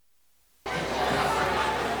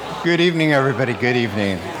Good evening, everybody. Good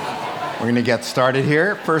evening. We're going to get started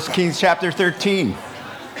here. 1 Kings chapter 13.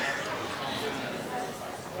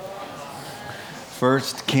 1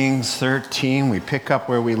 Kings 13. We pick up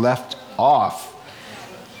where we left off.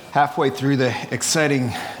 Halfway through the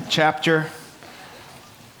exciting chapter.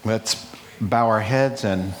 Let's bow our heads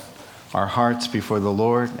and our hearts before the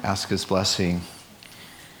Lord. Ask His blessing.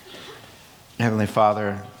 Heavenly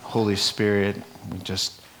Father, Holy Spirit, we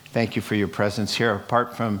just thank you for your presence here.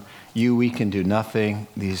 Apart from you, we can do nothing.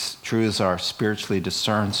 These truths are spiritually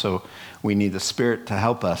discerned, so we need the Spirit to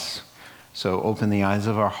help us. So open the eyes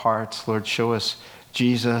of our hearts. Lord, show us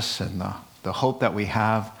Jesus and the hope that we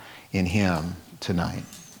have in Him tonight.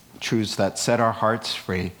 Truths that set our hearts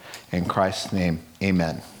free. In Christ's name,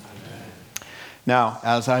 amen. Now,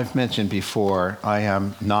 as I've mentioned before, I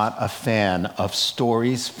am not a fan of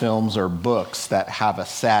stories, films, or books that have a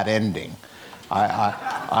sad ending.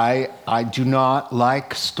 I do not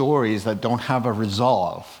like stories that don't have a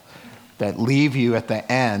resolve, that leave you at the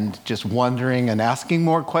end just wondering and asking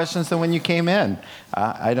more questions than when you came in.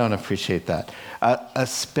 I don't appreciate that,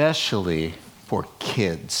 especially for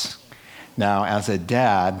kids. Now, as a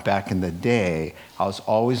dad back in the day, I was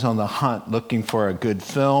always on the hunt looking for a good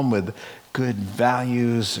film with good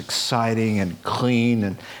values, exciting and clean,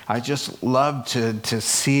 and I just love to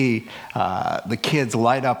see the kids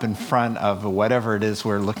light up in front of whatever it is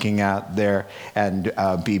we're looking at there and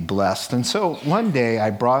be blessed. And so one day I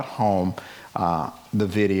brought home the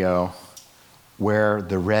video Where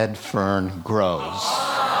the Red Fern Grows.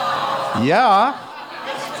 Yeah.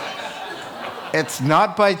 It's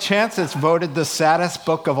not by chance it's voted the saddest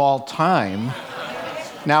book of all time.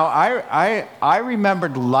 Now, I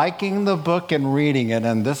remembered liking the book and reading it,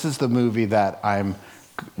 and this is the movie that I'm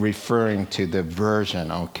referring to, the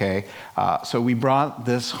version, okay? So we brought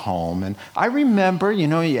this home, and I remember,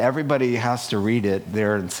 everybody has to read it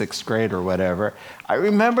there in 6th grade or whatever. I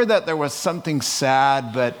remember that there was something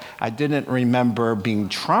sad, but I didn't remember being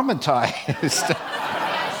traumatized.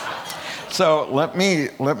 So let me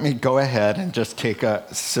go ahead and just take a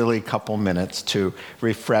silly couple minutes to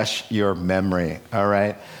refresh your memory, all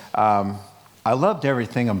right? I loved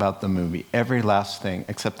everything about the movie, every last thing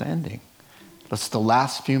except the ending. That's the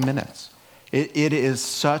last few minutes. It is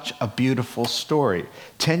such a beautiful story.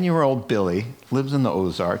 10-year-old Billy lives in the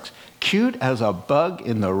Ozarks, cute as a bug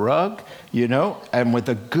in the rug, and with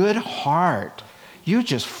a good heart. You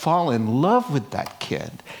just fall in love with that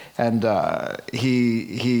kid. And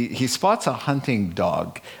he spots a hunting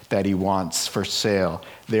dog that he wants for sale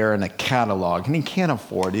there in a catalog, and he can't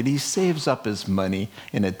afford it. He saves up his money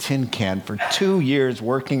in a tin can for 2 years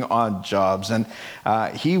working odd jobs, and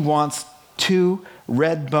he wants 2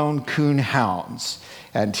 red-bone coon hounds.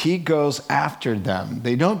 And he goes after them.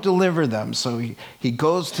 They don't deliver them, so he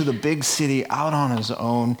goes to the big city out on his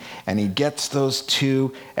own, and he gets those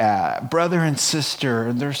 2, brother and sister,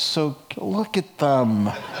 and they're so, look at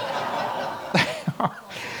them.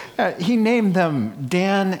 He named them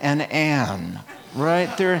Dan and Ann, right?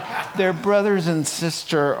 They're brothers and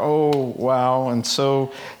sister. Oh, wow. And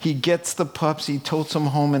so he gets the pups, he totes them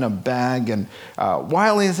home in a bag, and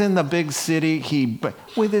while he's in the big city,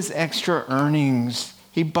 with his extra earnings,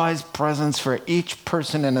 he buys presents for each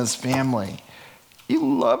person in his family. You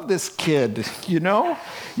love this kid,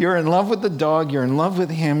 You're in love with the dog, you're in love with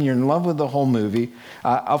him, you're in love with the whole movie.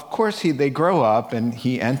 Of course, they grow up and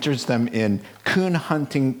he enters them in coon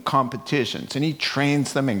hunting competitions. And he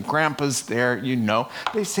trains them, and Grandpa's there,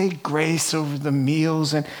 They say grace over the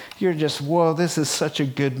meals, and you're just, whoa, this is such a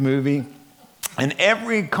good movie. And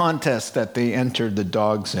every contest that they enter the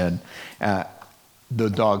dogs in, the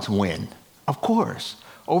dogs win. Of course,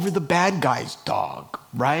 over the bad guy's dog,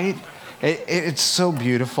 right? It's so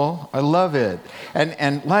beautiful. I love it.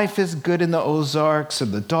 And life is good in the Ozarks,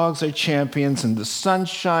 and the dogs are champions, and the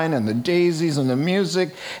sunshine, and the daisies, and the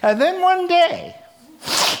music. And then one day,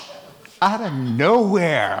 out of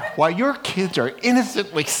nowhere, while your kids are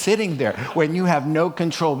innocently sitting there, when you have no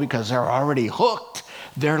control because they're already hooked,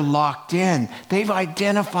 they're locked in. They've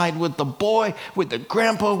identified with the boy, with the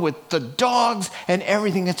grandpa, with the dogs, and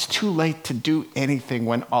everything. It's too late to do anything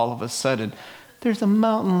when all of a sudden there's a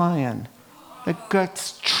mountain lion that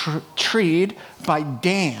gets treed by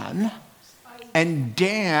Dan, and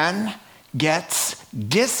Dan gets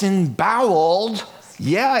disemboweled.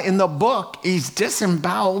 Yeah, in the book, he's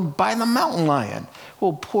disemboweled by the mountain lion.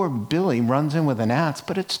 Well, poor Billy runs in with an axe,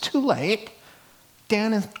 but it's too late.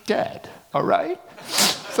 Dan is dead, all right?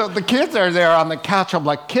 So the kids are there on the couch. I'm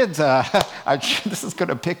like, kids, this is going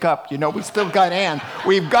to pick up. We still got Ann.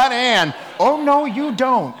 We've got Ann. Oh, no, you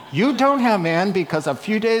don't. You don't have Ann, because a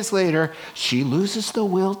few days later, she loses the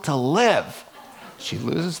will to live. She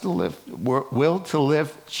loses the will to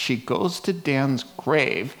live. She goes to Dan's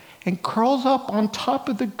grave and curls up on top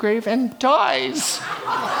of the grave and dies.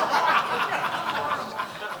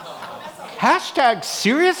 Hashtag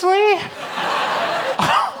seriously?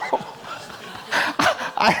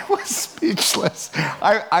 I was speechless.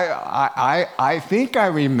 I think I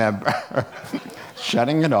remember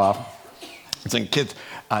shutting it off. Saying, kids,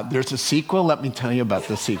 there's a sequel. Let me tell you about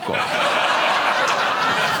the sequel.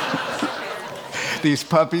 These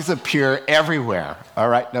puppies appear everywhere. All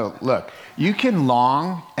right, no, look, you can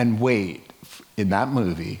long and wait in that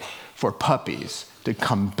movie for puppies to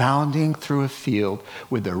come bounding through a field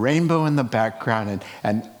with a rainbow in the background.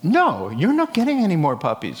 And no, you're not getting any more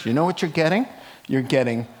puppies. You know what you're getting? You're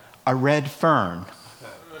getting a red fern.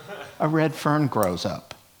 A red fern grows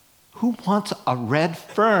up. Who wants a red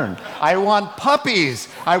fern? I want puppies.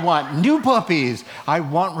 I want new puppies. I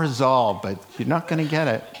want resolve, but you're not going to get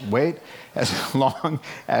it. Wait as long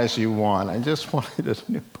as you want. I just wanted a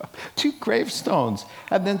new puppy. 2 gravestones.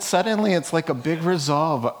 And then suddenly it's like a big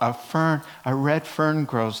resolve. A red fern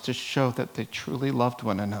grows to show that they truly loved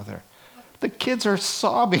one another. The kids are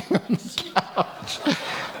sobbing on the couch.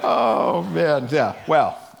 Oh, man. Yeah.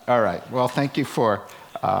 Well, all right. Well, thank you for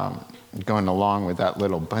going along with that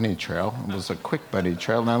little bunny trail. It was a quick bunny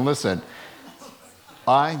trail. Now, listen,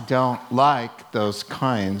 I don't like those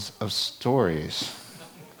kinds of stories.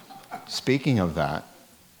 Speaking of that,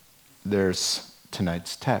 there's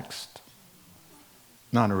tonight's text.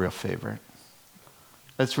 Not a real favorite.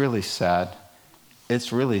 It's really sad.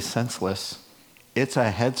 It's really senseless. It's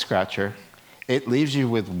a head scratcher. It leaves you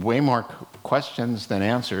with way more questions than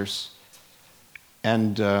answers.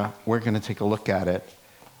 And we're going to take a look at it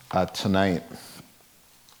tonight.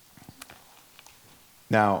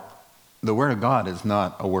 Now, the Word of God is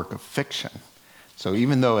not a work of fiction. So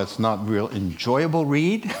even though it's not real enjoyable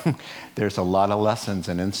read, there's a lot of lessons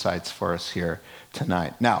and insights for us here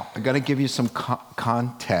tonight. Now, I've got to give you some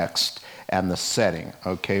context and the setting,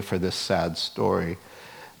 okay, for this sad story.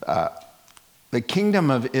 The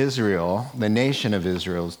kingdom of Israel, the nation of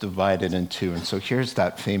Israel, is divided in 2. And so here's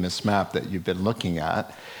that famous map that you've been looking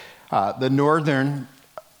at. The northern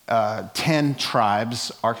 10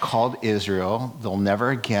 tribes are called Israel. They'll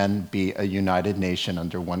never again be a united nation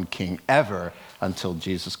under one king ever until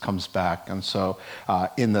Jesus comes back. And so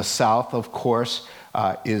in the south, of course,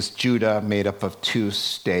 is Judah, made up of 2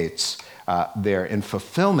 states. They're in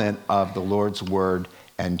fulfillment of the Lord's word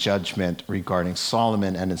and judgment regarding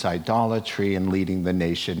Solomon and his idolatry and leading the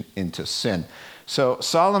nation into sin. So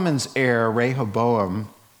Solomon's heir, Rehoboam,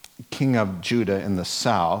 king of Judah in the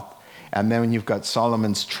south, and then you've got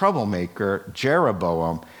Solomon's troublemaker,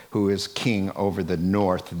 Jeroboam, who is king over the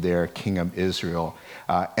north there, king of Israel.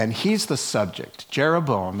 And he's the subject.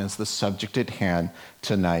 Jeroboam is the subject at hand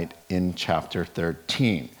tonight in chapter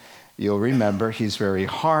 13. You'll remember he's very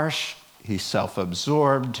harsh, he's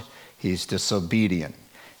self-absorbed, he's disobedient.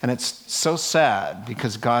 And it's so sad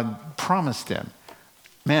because God promised him,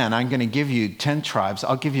 man, I'm going to give you 10 tribes.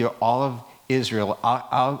 I'll give you all of Israel.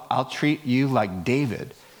 I'll treat you like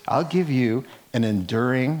David. I'll give you an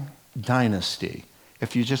enduring dynasty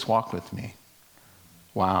if you just walk with me.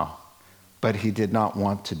 Wow. But he did not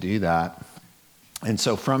want to do that. And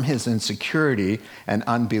so from his insecurity and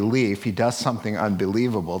unbelief, he does something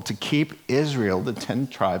unbelievable to keep Israel, the 10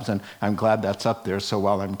 tribes, and I'm glad that's up there, so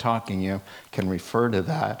while I'm talking, you can refer to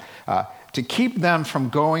that, to keep them from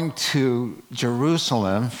going to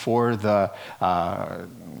Jerusalem for the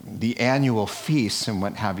annual feasts and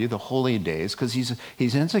what have you, the holy days, because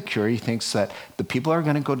he's insecure. He thinks that the people are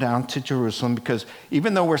going to go down to Jerusalem because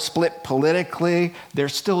even though we're split politically, they're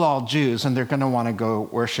still all Jews, and they're going to want to go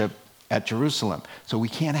worship at Jerusalem. So we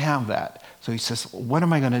can't have that. So he says, what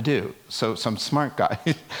am I going to do? So some smart guy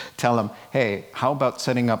tell him, hey, how about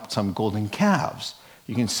setting up some golden calves?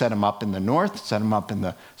 You can set them up in the north, set them up in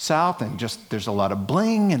the south, and just there's a lot of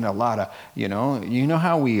bling and a lot of, you know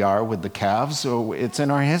how we are with the calves. So it's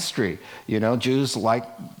in our history. Jews like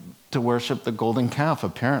to worship the golden calf,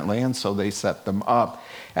 apparently, and so they set them up.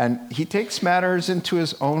 And he takes matters into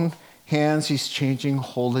his own hands. He's changing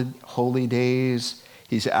holy days.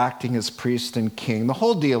 He's acting as priest and king. The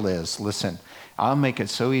whole deal is, listen, I'll make it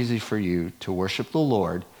so easy for you to worship the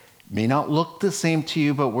Lord. It may not look the same to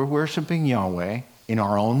you, but we're worshiping Yahweh in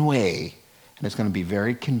our own way. And it's going to be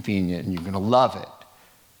very convenient, and you're going to love it.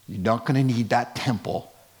 You're not going to need that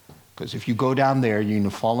temple. Because if you go down there, you're going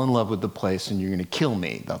to fall in love with the place, and you're going to kill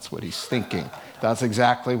me. That's what he's thinking. That's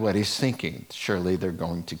exactly what he's thinking. Surely they're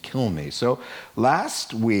going to kill me. So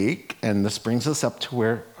last week, and this brings us up to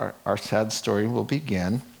where our sad story will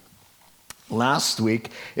begin. Last week,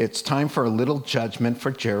 it's time for a little judgment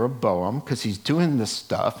for Jeroboam because he's doing this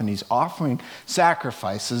stuff and he's offering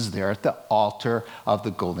sacrifices there at the altar of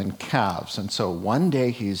the golden calves. And so one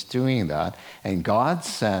day he's doing that, and God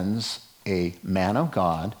sends a man of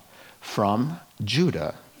God from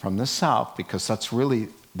Judah, from the south, because that's really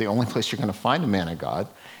the only place you're going to find a man of God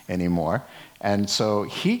anymore. And so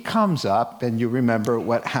he comes up, and you remember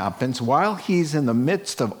what happens. While he's in the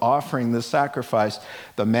midst of offering the sacrifice,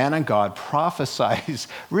 the man of God prophesies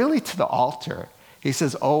really to the altar. He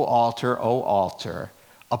says, O altar,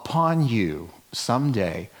 upon you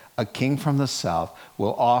someday a king from the south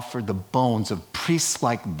will offer the bones of priests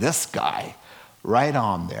like this guy right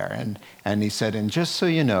on there. And he said, and just so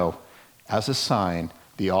you know, as a sign,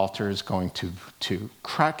 the altar is going to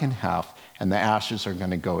crack in half, and the ashes are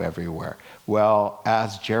going to go everywhere. Well,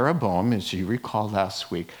 as Jeroboam, as you recall last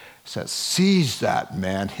week, sees that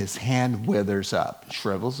man, his hand withers up,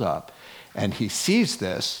 shrivels up, and he sees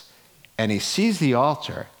this, and he sees the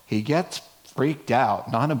altar. He gets freaked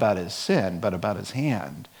out, not about his sin, but about his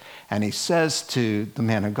hand. And he says to the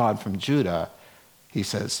man of God from Judah, he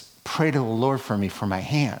says, pray to the Lord for me for my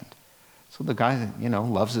hand. So the guy,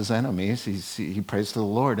 loves his enemies. He prays to the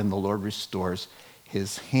Lord, and the Lord restores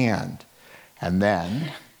his hand. And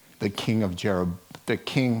then the king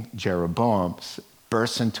Jeroboam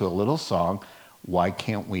bursts into a little song, why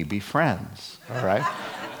can't we be friends? All right?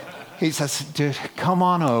 He says, dude, come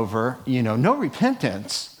on over. No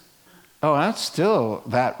repentance. Oh, I'm still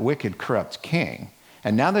that wicked, corrupt king.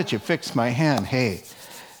 And now that you fixed my hand, hey,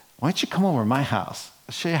 why don't you come over to my house?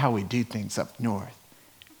 I'll show you how we do things up north.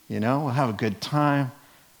 We'll have a good time,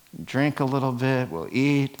 drink a little bit, we'll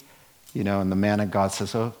eat. And the man of God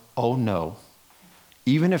says, oh no.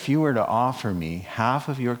 Even if you were to offer me half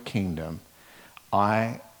of your kingdom,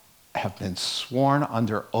 I have been sworn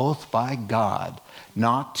under oath by God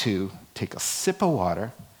not to take a sip of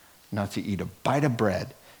water, not to eat a bite of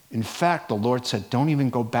bread. In fact, the Lord said, don't even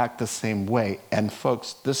go back the same way. And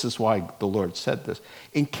folks, this is why the Lord said this.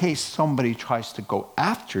 In case somebody tries to go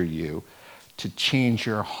after you to change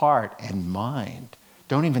your heart and mind,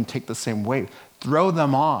 don't even take the same way. Throw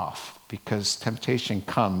them off, because temptation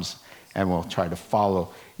comes and will try to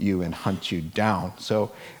follow you and hunt you down.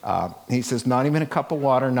 So he says, not even a cup of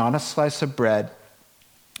water, not a slice of bread.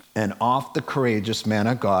 And off the courageous man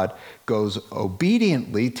of God goes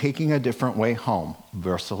obediently, taking a different way home.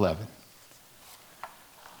 Verse 11.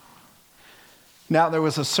 Now there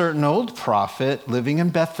was a certain old prophet living in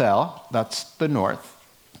Bethel, that's the north,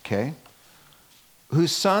 okay,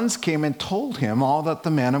 whose sons came and told him all that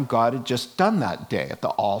the man of God had just done that day at the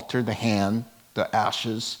altar, the hand, the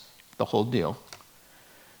ashes, the whole deal.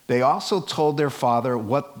 They also told their father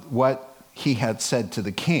what he had said to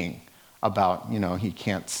the king about, he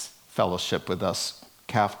can't fellowship with us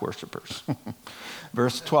calf worshipers.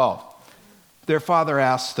 Verse 12. Their father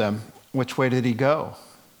asked them, which way did he go?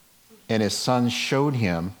 And his son showed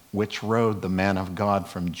him which road the man of God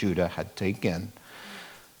from Judah had taken.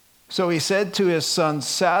 So he said to his son,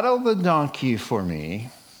 saddle the donkey for me.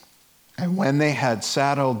 And when they had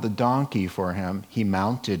saddled the donkey for him, he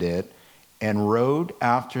mounted it and rode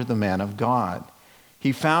after the man of God.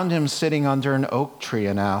 He found him sitting under an oak tree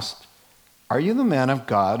and asked, are you the man of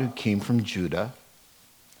God who came from Judah?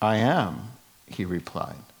 I am, he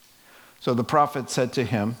replied. So the prophet said to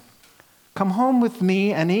him, come home with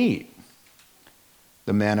me and eat.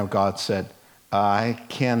 The man of God said, I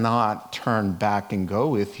cannot turn back and go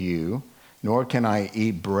with you, nor can I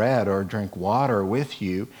eat bread or drink water with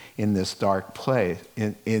you in this dark place.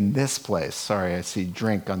 In this place. Sorry, I see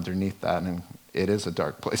drink underneath that, and it is a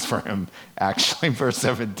dark place for him, actually. Verse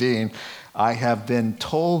 17, I have been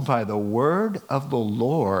told by the word of the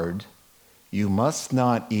Lord, you must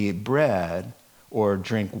not eat bread or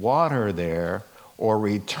drink water there, or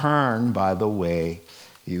return by the way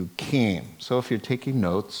you came. So if you're taking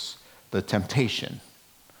notes, the temptation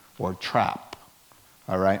or trap,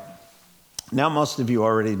 all right? Now, most of you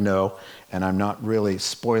already know, and I'm not really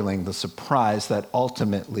spoiling the surprise, that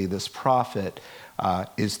ultimately this prophet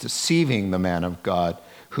is deceiving the man of God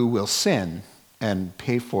who will sin and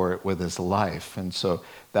pay for it with his life. And so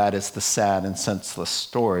that is the sad and senseless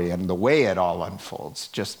story. And the way it all unfolds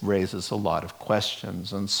just raises a lot of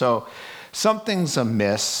questions. And so something's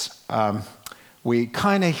amiss. We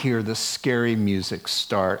kind of hear the scary music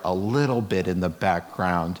start a little bit in the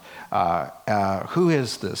background. Who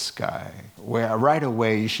is this guy? Well, right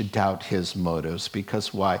away, you should doubt his motives,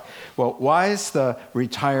 because why? Well, why is the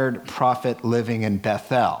retired prophet living in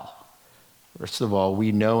Bethel? First of all,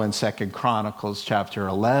 we know in 2 Chronicles chapter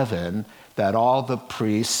 11 that all the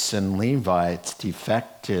priests and Levites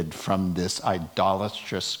defected from this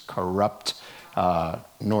idolatrous, corrupt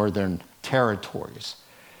northern territories.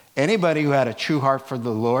 Anybody who had a true heart for the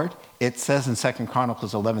Lord, it says in 2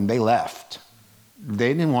 Chronicles 11, they left.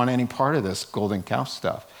 They didn't want any part of this golden calf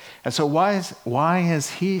stuff. And so why is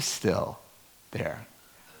he still there?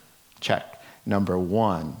 Check. Number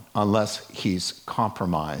one, unless he's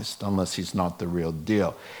compromised, unless he's not the real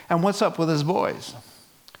deal. And what's up with his boys?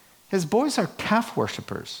 His boys are calf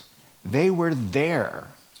worshipers. They were there,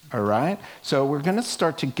 all right? So we're going to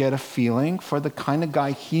start to get a feeling for the kind of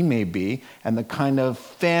guy he may be and the kind of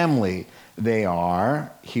family they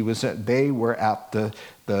are. They were at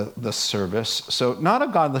the service. So not a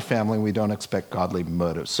godly family. We don't expect godly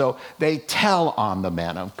motives. So they tell on the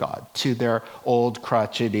man of God to their old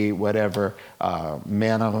crotchety, whatever,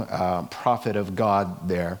 prophet of God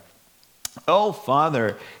there. Oh,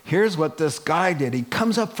 Father, here's what this guy did. He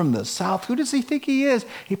comes up from the south. Who does he think he is?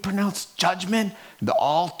 He pronounced judgment, the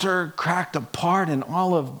altar cracked apart, and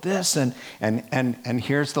all of this. And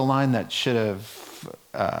here's the line that should have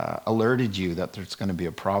alerted you that there's going to be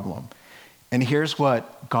a problem. And here's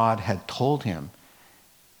what God had told him.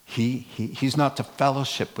 He's not to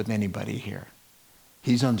fellowship with anybody here.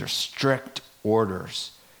 He's under strict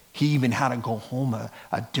orders. He even had to go home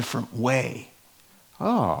a different way.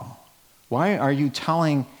 Oh, why are you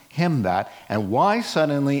telling him that? And why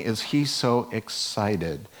suddenly is he so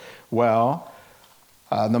excited? Well,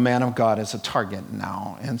 the man of God is a target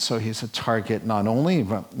now. And so he's a target not only,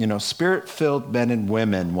 spirit-filled men and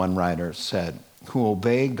women, one writer said, who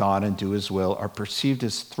obey God and do his will are perceived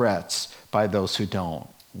as threats by those who don't.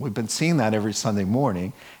 We've been seeing that every Sunday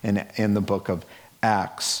morning in the book of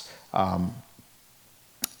Acts.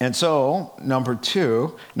 And so, number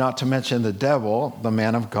two, not to mention the devil, the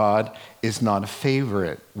man of God is not a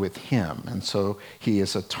favorite with him. And so he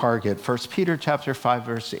is a target. 1 Peter chapter 5,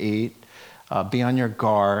 verse 8, be on your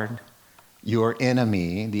guard. Your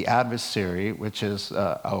enemy, the adversary, which is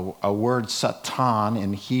a word Satan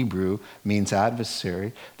in Hebrew, means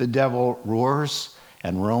adversary. The devil roars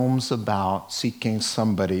and roams about seeking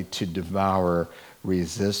somebody to devour.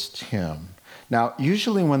 Resist him. Now,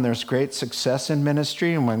 usually when there's great success in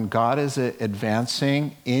ministry and when God is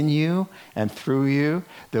advancing in you and through you,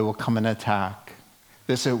 there will come an attack.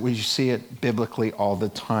 We see it biblically all the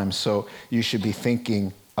time, so you should be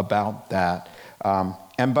thinking about that.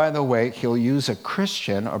 And by the way, he'll use a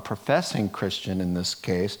Christian, a professing Christian in this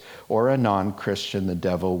case, or a non-Christian, the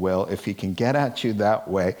devil will, if he can get at you that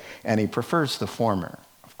way, and he prefers the former,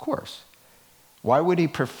 of course. Why would he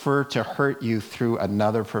prefer to hurt you through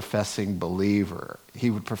another professing believer? He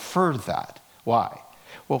would prefer that. Why?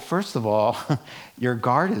 Well, first of all, your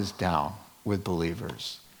guard is down with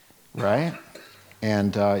believers, right?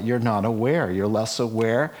 And you're not aware. You're less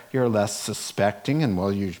aware. You're less suspecting. And,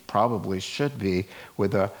 well, you probably should be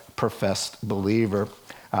with a professed believer.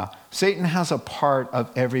 Satan has a part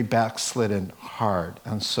of every backslidden heart.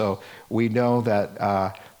 And so we know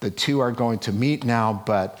that the two are going to meet now.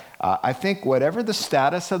 But I think whatever the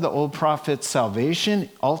status of the old prophet's salvation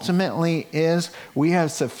ultimately is, we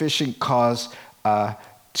have sufficient cause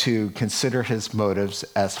to consider his motives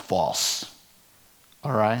as false.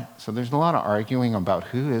 All right, so there's a lot of arguing about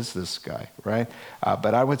who is this guy, right?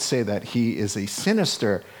 But I would say that he is a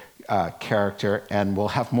sinister character, and we'll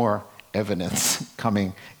have more evidence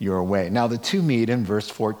coming your way. Now, the two meet in verse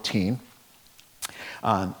 14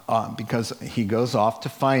 because he goes off to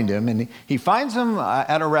find him, and he finds him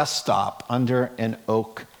at a rest stop under an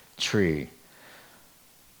oak tree.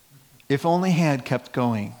 If only he had kept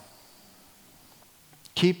going.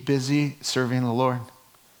 Keep busy serving the Lord.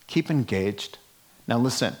 Keep engaged. Now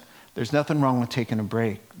listen, there's nothing wrong with taking a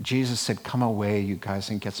break. Jesus said, come away, you guys,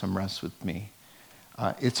 and get some rest with me.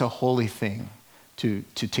 It's a holy thing to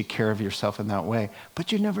take care of yourself in that way.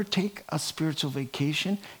 But you never take a spiritual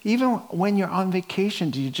vacation. Even when you're on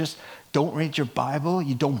vacation, do you just don't read your Bible?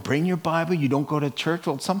 You don't bring your Bible? You don't go to church?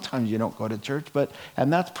 Well, sometimes you don't go to church,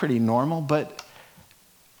 and that's pretty normal. But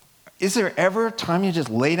is there ever a time you just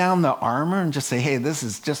lay down the armor and just say, hey, this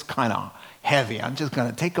is just kind of heavy. I'm just going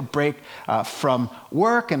to take a break from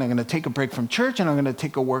work, and I'm going to take a break from church, and I'm going to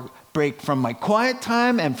take a break from my quiet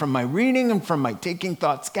time and from my reading and from my taking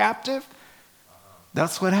thoughts captive.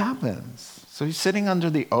 That's what happens. So he's sitting under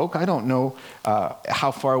the oak. I don't know how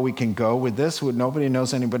far we can go with this. Nobody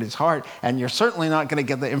knows anybody's heart. And you're certainly not going to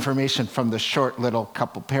get the information from the short little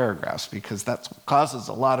couple paragraphs, because that's what causes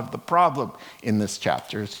a lot of the problem in this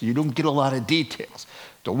chapter. So you don't get a lot of details.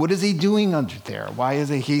 So what is he doing under there? Why is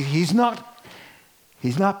he's not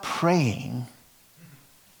praying,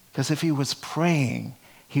 because if he was praying,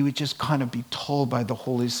 he would just kind of be told by the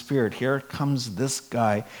Holy Spirit, here comes this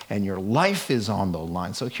guy, and your life is on the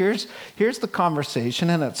line. So here's the conversation,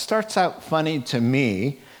 and it starts out funny to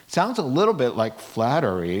me. Sounds a little bit like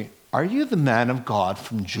flattery. Are you the man of God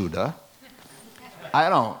from Judah? I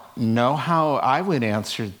don't know how I would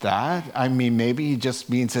answer that. I mean, maybe he just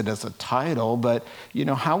means it as a title, but,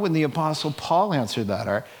 how would the Apostle Paul answer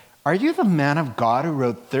that? Are you the man of God who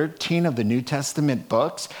wrote 13 of the New Testament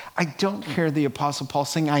books? I don't hear the Apostle Paul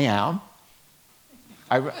saying, I am.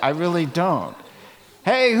 I really don't.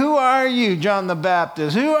 Hey, who are you, John the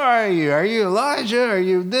Baptist? Who are you? Are you Elijah? Are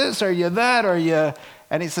you this? Are you that? Are you...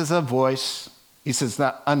 And he says, a voice. He says,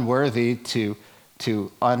 not unworthy to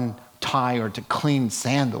untie or to clean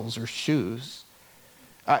sandals or shoes.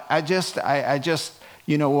 I just,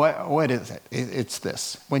 what is it? It's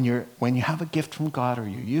this. When you have a gift from God, or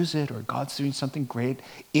you use it, or God's doing something great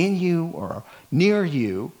in you or near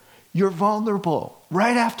you, you're vulnerable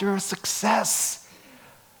right after a success.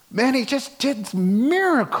 Man, he just did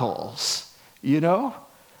miracles,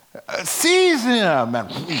 Seize him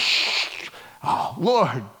and,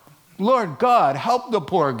 oh, Lord God, help the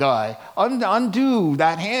poor guy. Undo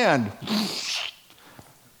that hand.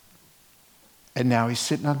 And now he's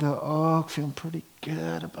sitting under the oak, feeling pretty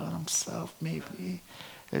good about himself, maybe.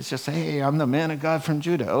 It's just, hey, I'm the man of God from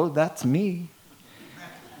Judah. Oh, that's me.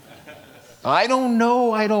 I don't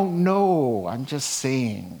know. I'm just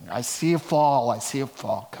saying. I see a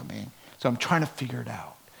fall coming. So I'm trying to figure it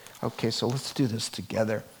out. Okay, so let's do this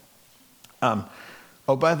together.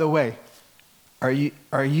 By the way, are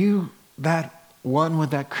you that one with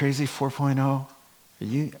that crazy 4.0?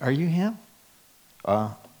 Are you him?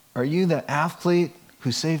 Are you the athlete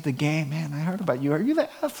who saved the game? Man, I heard about you. Are you the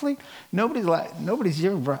athlete? Nobody's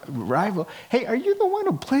your rival. Hey, are you the one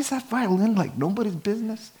who plays that violin like nobody's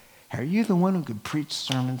business? Are you the one who could preach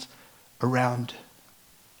sermons around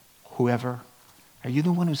whoever? Are you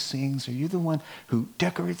the one who sings? Are you the one who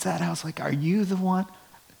decorates that house? Are you the one?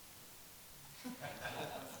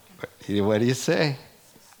 What do you say?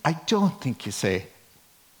 I don't think you say,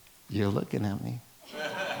 you're looking at me.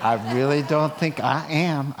 I really don't think I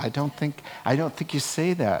am. I don't think you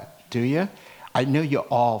say that, do you? I know you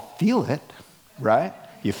all feel it, right?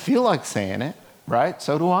 You feel like saying it, right?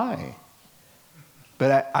 So do I.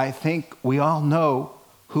 But I think we all know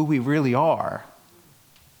who we really are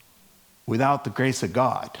without the grace of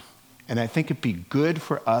God. And I think it'd be good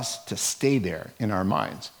for us to stay there in our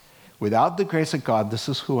minds. Without the grace of God, this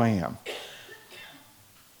is who I am.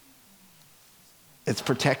 It's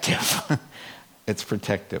protective. It's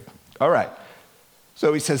protective. All right.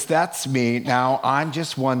 So he says, that's me. Now, I'm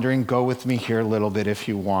just wondering, go with me here a little bit if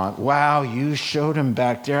you want. Wow, you showed him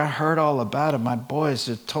back there. I heard all about it. My boys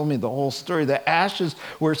just told me the whole story. The ashes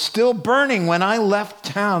were still burning when I left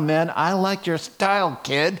town, man. I like your style,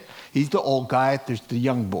 kid. He's the old guy. There's the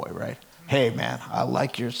young boy, right? Hey, man, I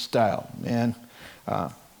like your style, man.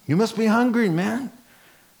 You must be hungry, man.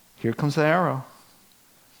 Here comes the arrow.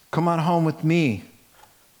 Come on home with me.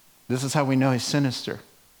 This is how we know he's sinister.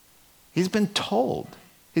 He's been told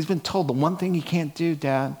the one thing he can't do,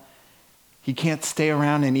 Dad. He can't stay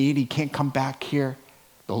around and eat. He can't come back here.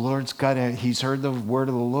 The Lord's got it. He's heard the word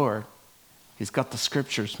of the Lord. He's got the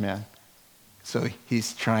scriptures, man. So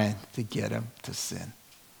he's trying to get him to sin.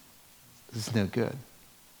 This is no good.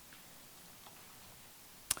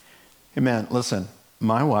 Hey, man, listen.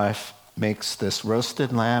 My wife makes this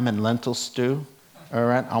roasted lamb and lentil stew. All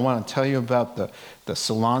right, I want to tell you about the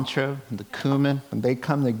cilantro and the cumin. When they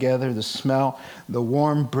come together, the smell, the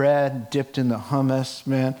warm bread dipped in the hummus,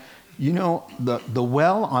 man. You know, the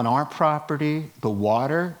well on our property, the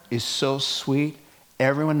water is so sweet.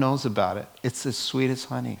 Everyone knows about it. It's as sweet as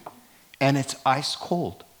honey. And it's ice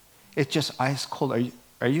cold. It's just ice cold.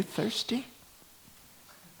 Are you thirsty?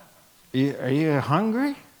 Are you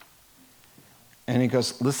hungry? And he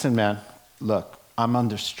goes, listen, man, look, I'm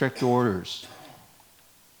under strict orders.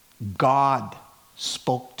 God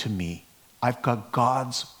spoke to me. I've got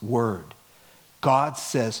God's word. God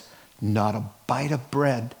says, not a bite of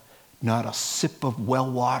bread, not a sip of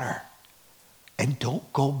well water. And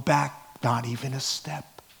don't go back, not even a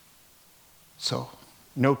step. So,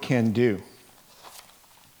 no can do.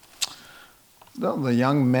 Well, the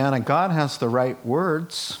young man of God has the right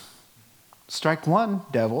words. Strike one,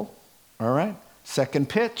 devil. All right? Second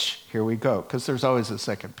pitch. Here we go. Because there's always a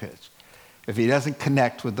second pitch. If he doesn't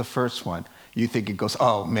connect with the first one, you think he goes,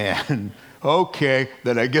 oh, man, okay,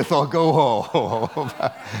 then I guess I'll go home.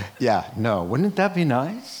 Yeah, no. Wouldn't that be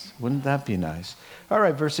nice? Wouldn't that be nice? All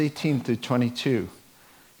right, verse 18 through 22.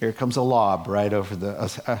 Here comes a lob right over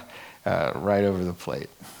the plate.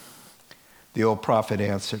 The old prophet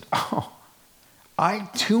answered, oh, I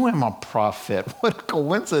too am a prophet. What a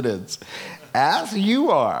coincidence. As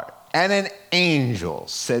you are. And an angel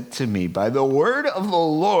said to me, by the word of the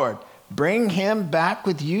Lord, bring him back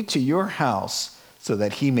with you to your house so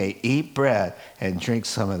that he may eat bread and drink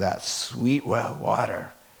some of that sweet well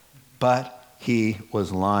water. But he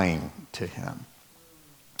was lying to him.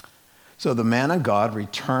 So the man of God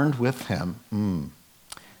returned with him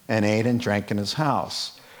and ate and drank in his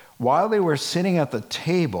house. While they were sitting at the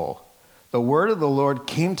table, the word of the Lord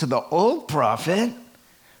came to the old prophet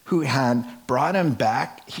who had brought him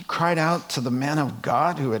back. He cried out to the man of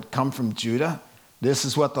God who had come from Judah. This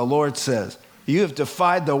is what the Lord says. You have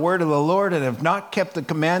defied the word of the Lord and have not kept the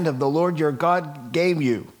command of the Lord your God gave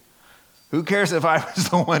you. Who cares if I was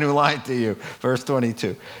the one who lied to you? Verse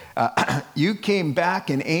 22. You came back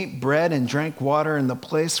and ate bread and drank water in the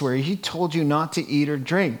place where he told you not to eat or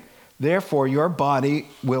drink. Therefore, your body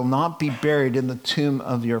will not be buried in the tomb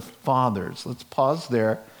of your fathers. Let's pause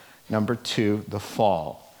there. Number 2, the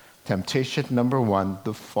fall. Temptation number 1,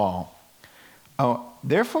 the fall.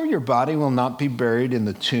 Therefore, your body will not be buried in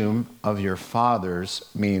the tomb of your fathers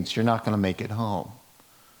means you're not going to make it home.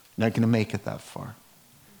 You're not going to make it that far.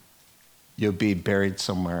 You'll be buried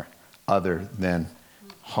somewhere other than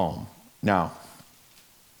home. Now,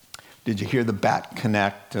 did you hear the bat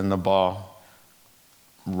connect and the ball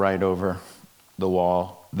right over the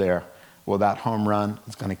wall there? Well, that home run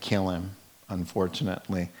is going to kill him,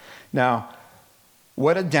 unfortunately. Now,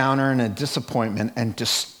 what a downer and a disappointment and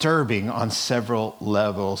disturbing on several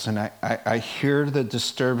levels. And I hear the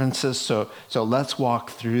disturbances, so let's walk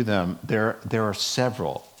through them. There are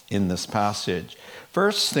several in this passage.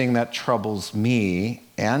 First thing that troubles me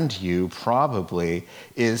and you probably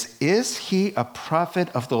is he a prophet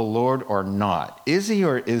of the Lord or not? Is he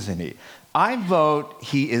or isn't he? I vote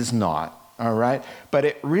he is not, all right? But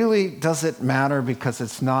it really doesn't matter because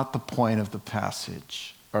it's not the point of the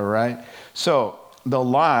passage, all right? So the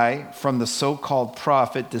lie from the so-called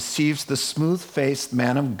prophet deceives the smooth-faced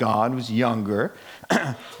man of God who's younger.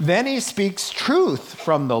 Then he speaks truth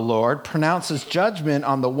from the Lord, pronounces judgment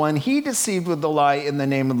on the one he deceived with the lie in the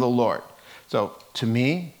name of the Lord. So to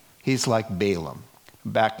me, he's like Balaam.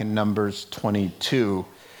 Back in Numbers 22,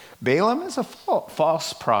 Balaam is a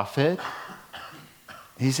false prophet.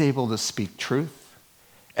 He's able to speak truth.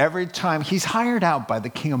 Every time, he's hired out by the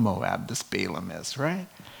king of Moab, this Balaam is, right?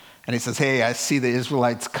 And he says, hey, I see the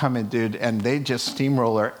Israelites coming, dude, and they just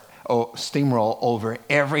steamroll over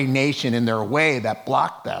every nation in their way that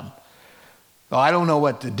blocked them. So I don't know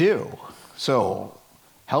what to do. So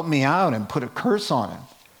help me out and put a curse on him.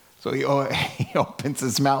 So he opens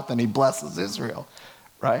his mouth and he blesses Israel,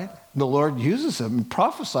 right? The Lord uses him and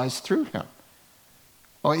prophesies through him.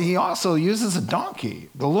 Well, he also uses a donkey.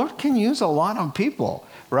 The Lord can use a lot of people,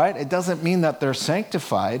 right? It doesn't mean that they're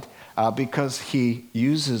sanctified because he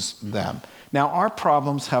uses them. Now, our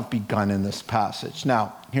problems have begun in this passage.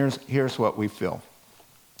 Now, here's what we feel.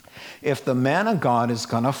 If the man of God is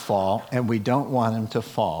going to fall, and we don't want him to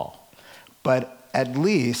fall, but at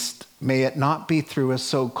least may it not be through a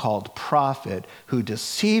so-called prophet who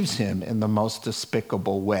deceives him in the most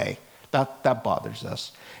despicable way. That bothers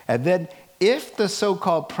us. And then if the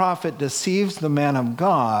so-called prophet deceives the man of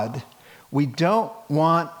God, we don't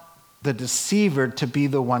want the deceiver to be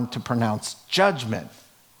the one to pronounce judgment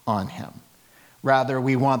on him. Rather,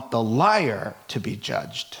 we want the liar to be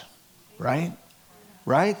judged, right?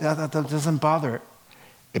 Right? That doesn't bother.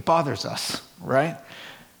 It bothers us, right?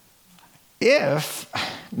 If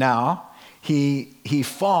now he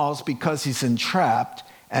falls because he's entrapped,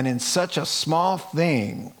 and in such a small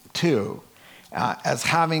thing too, as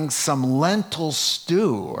having some lentil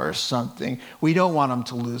stew or something, we don't want him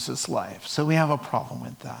to lose his life. So we have a problem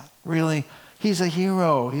with that. Really, he's a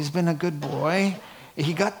hero. He's been a good boy.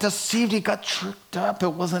 He got deceived. He got tricked up.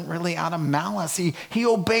 It wasn't really out of malice. He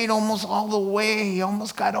obeyed almost all the way. He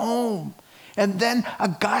almost got home. And then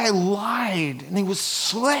a guy lied, and he was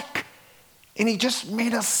slick. And he just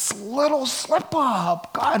made a little slip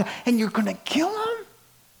up. God, and you're going to kill him?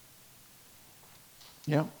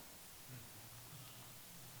 Yep.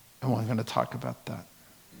 And we're going to talk about that.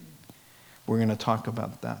 We're going to talk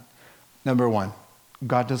about that. Number 1,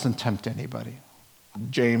 God doesn't tempt anybody.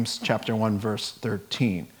 James chapter 1, verse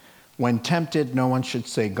 13. When tempted, no one should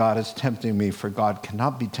say, God is tempting me, for God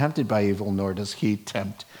cannot be tempted by evil, nor does he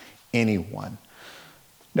tempt anyone.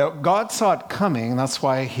 Now, God saw it coming. That's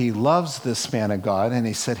why he loves this man of God. And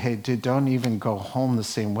he said, hey, dude, don't even go home the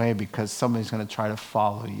same way because somebody's going to try to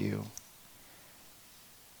follow you.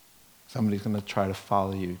 Somebody's going to try to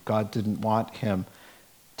follow you. God didn't want him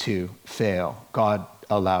to fail. God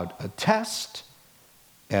allowed a test,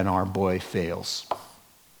 and our boy fails.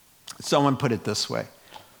 Someone put it this way,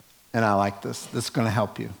 and I like this. This is going to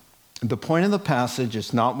help you. The point of the passage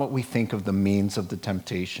is not what we think of the means of the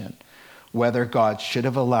temptation, whether God should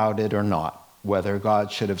have allowed it or not, whether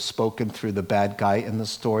God should have spoken through the bad guy in the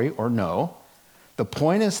story or no. The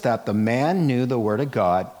point is that the man knew the word of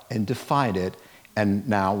God and defied it, and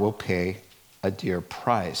now will pay a dear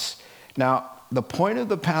price. Now, the point of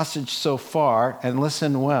the passage so far, and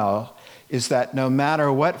listen well, is that no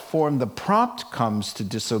matter what form the prompt comes to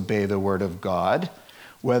disobey the word of God,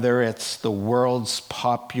 whether it's the world's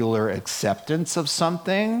popular acceptance of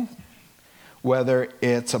something, whether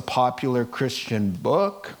it's a popular Christian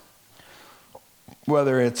book,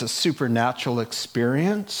 whether it's a supernatural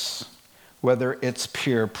experience, whether it's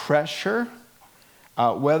peer pressure,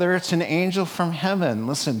 whether it's an angel from heaven.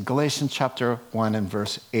 Listen, Galatians chapter 1 and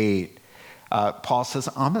verse 8. Paul says,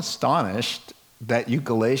 I'm astonished that you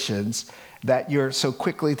Galatians, that you're so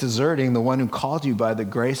quickly deserting the one who called you by the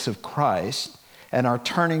grace of Christ and are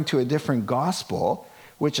turning to a different gospel,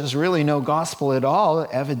 which is really no gospel at all.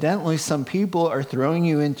 Evidently, some people are throwing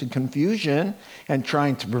you into confusion and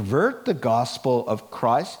trying to pervert the gospel of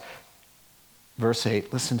Christ. Verse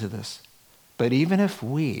 8, listen to this. But even if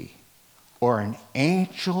we or an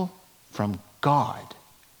angel from God,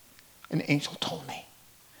 an angel told me,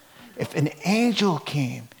 if an angel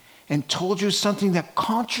came and told you something that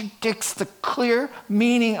contradicts the clear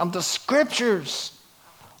meaning of the scriptures,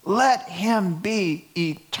 let him be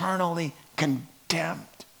eternally condemned.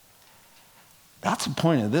 That's the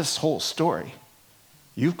point of this whole story.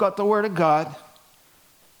 You've got the word of God.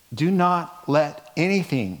 Do not let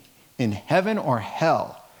anything in heaven or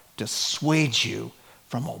hell dissuade you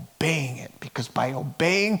from obeying it, because by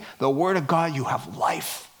obeying the word of God, you have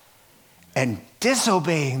life. And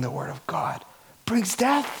disobeying the word of God brings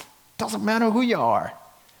death. Doesn't matter who you are.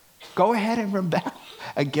 Go ahead and rebel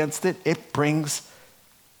against it. It brings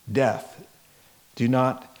death. Do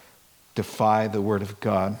not defy the word of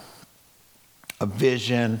God. A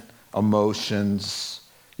vision, emotions,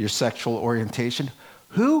 your sexual orientation.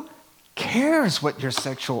 Who cares what your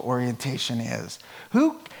sexual orientation is?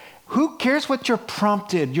 Who cares what you're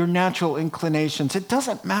prompted, your natural inclinations? It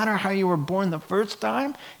doesn't matter how you were born the first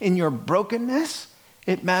time in your brokenness.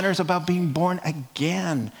 It matters about being born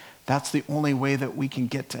again. That's the only way that we can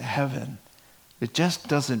get to heaven. It just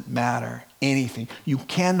doesn't matter anything. You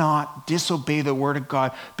cannot disobey the word of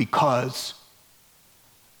God because,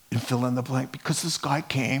 and fill in the blank, because this guy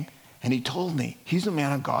came and he told me he's a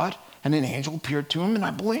man of God and an angel appeared to him and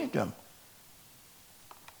I believed him.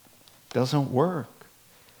 Doesn't work.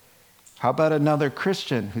 How about another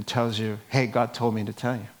Christian who tells you, hey, God told me to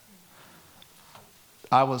tell you?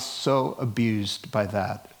 I was so abused by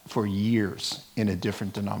that for years in a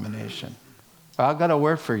different denomination. I got a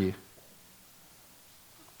word for you.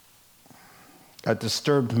 A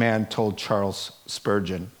disturbed man told Charles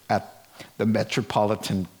Spurgeon at the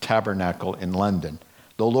Metropolitan Tabernacle in London,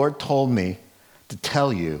 the Lord told me to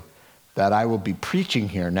tell you that I will be preaching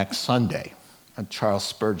here next Sunday. And Charles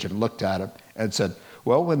Spurgeon looked at him and said,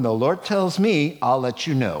 well, when the Lord tells me, I'll let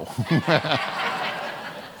you know.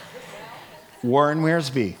 Warren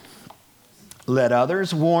Wiersbe. Let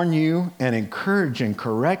others warn you and encourage and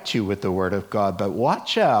correct you with the word of God, but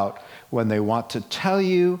watch out when they want to tell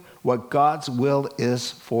you what God's will is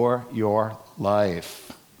for your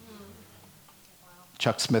life.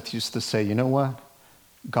 Chuck Smith used to say, you know what?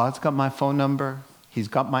 God's got my phone number. He's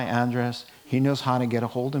got my address. He knows how to get a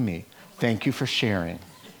hold of me. Thank you for sharing.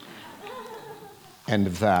 End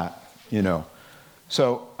of that,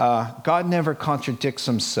 So God never contradicts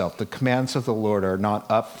himself. The commands of the Lord are not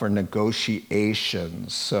up for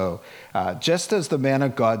negotiations. So just as the man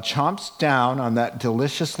of God chomps down on that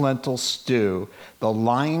delicious lentil stew, the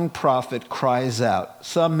lying prophet cries out,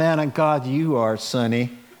 some man of God you are,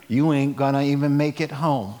 sonny. You ain't going to even make it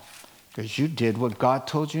home because you did what God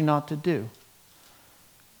told you not to do.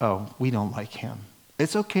 Oh, we don't like him.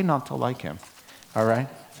 It's okay not to like him, all right?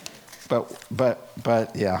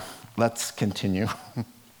 But yeah, let's continue.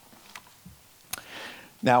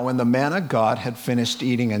 Now, when the man of God had finished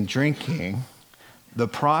eating and drinking, the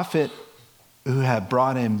prophet who had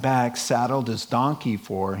brought him back saddled his donkey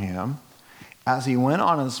for him. As he went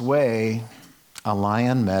on his way, a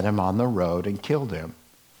lion met him on the road and killed him.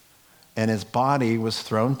 And his body was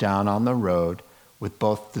thrown down on the road with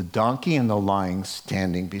both the donkey and the lion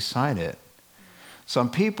standing beside it. Some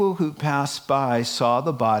people who passed by saw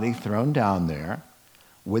the body thrown down there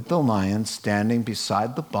with the lion standing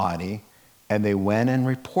beside the body, and they went and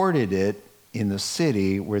reported it in the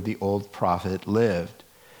city where the old prophet lived.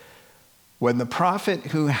 When the prophet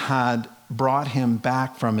who had brought him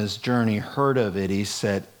back from his journey heard of it, he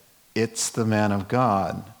said, it's the man of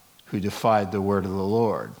God who defied the word of the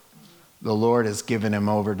Lord. The Lord has given him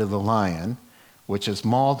over to the lion, which has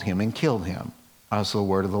mauled him and killed him, as the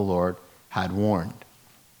word of the Lord had warned.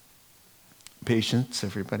 Patience,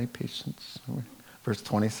 everybody, patience. Verse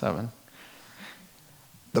 27.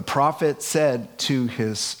 The prophet said to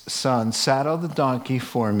his son, "Saddle the donkey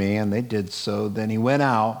for me," and they did so. Then he went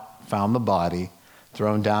out, found the body,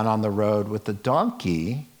 thrown down on the road with the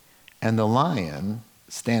donkey and the lion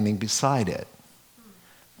standing beside it.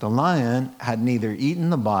 The lion had neither eaten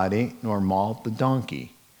the body nor mauled the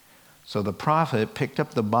donkey. So the prophet picked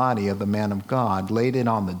up the body of the man of God, laid it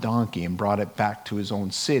on the donkey, and brought it back to his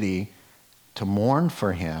own city to mourn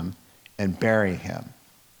for him and bury him.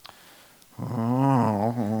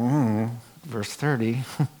 Verse 30.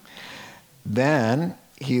 Then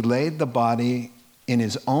he laid the body in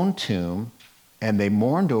his own tomb, and they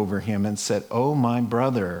mourned over him and said, "Oh, my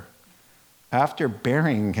brother." After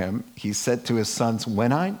burying him, he said to his sons,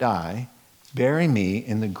 "When I die, bury me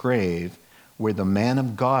in the grave where the man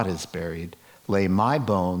of God is buried. Lay my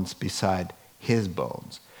bones beside his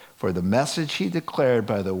bones. For the message he declared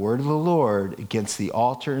by the word of the Lord against the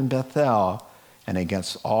altar in Bethel and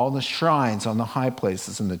against all the shrines on the high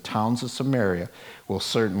places in the towns of Samaria will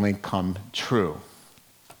certainly come true."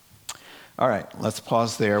 All right, let's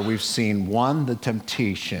pause there. We've seen 1, the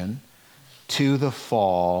temptation, 2, the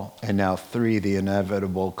fall, and now 3, the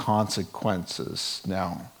inevitable consequences.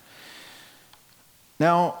 Now,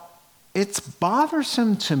 it's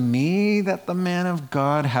bothersome to me that the man of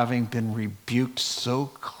God, having been rebuked so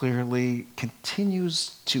clearly,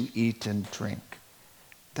 continues to eat and drink.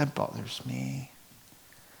 That bothers me.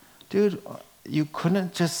 Dude, you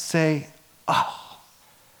couldn't just say, "Oh,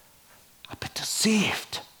 I've been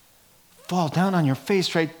deceived." Fall down on your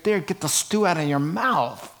face right there, get the stew out of your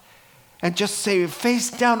mouth, and just say, face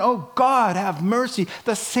down, "Oh God, have mercy."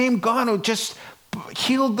 The same God who just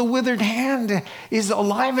healed the withered hand is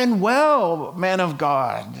alive and well, man of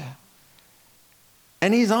God.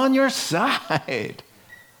 And he's on your side.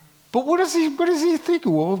 But what does he think?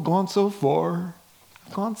 "Well, I've gone so far.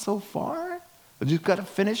 I've gone so far. I just got to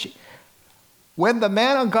finish." When the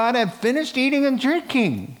man of God had finished eating and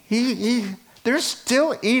drinking, they're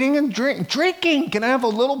still eating and drinking. "Can I have a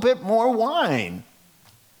little bit more wine?"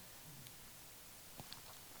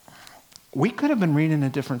 We could have been reading a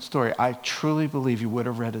different story. I truly believe you would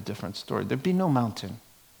have read a different story. There'd be no mountain.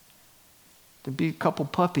 There'd be a couple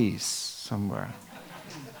puppies somewhere.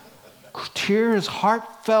 Tears,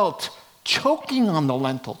 heartfelt, choking on the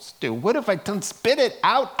lentil stew. What if I done spit it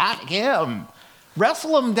out at him?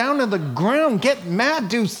 Wrestle him down to the ground. Get mad.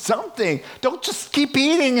 Do something. Don't just keep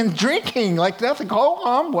eating and drinking like nothing.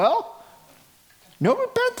 Well, no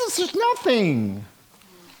repentance. There's nothing.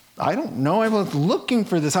 I don't know. I was looking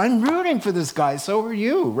for this. I'm rooting for this guy. So are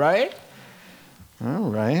you, right?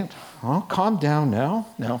 All right. Well, calm down now.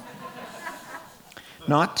 No.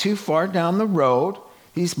 Not too far down the road,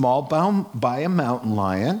 he's mauled by a mountain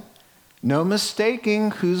lion. No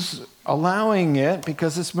mistaking who's allowing it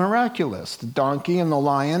because it's miraculous. The donkey and the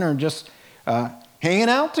lion are just hanging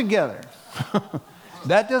out together.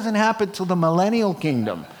 That doesn't happen till the millennial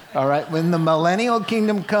kingdom. All right, when the millennial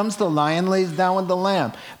kingdom comes, the lion lays down with the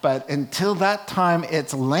lamb. But until that time,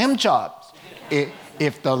 it's lamb chops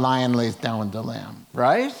if the lion lays down with the lamb,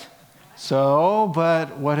 right? So,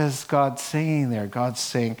 but what is God saying there? God's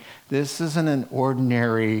saying this isn't an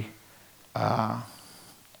ordinary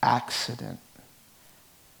accident.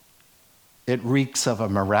 It reeks of a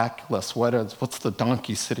miraculous. What's the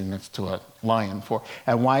donkey sitting next to a lion for?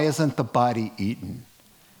 And why isn't the body eaten?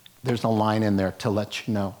 There's a line in there to let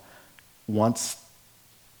you know. Once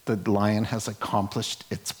the lion has accomplished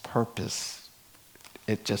its purpose,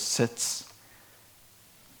 it just sits.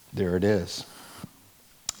 There it is.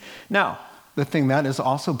 Now, the thing that is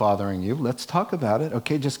also bothering you, let's talk about it.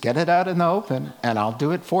 Okay, just get it out in the open, and I'll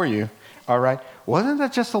do it for you. All right? Wasn't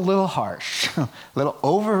that just a little harsh? A little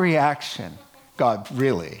overreaction? God,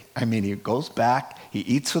 really? I mean, he goes back, he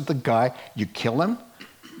eats with the guy, you kill him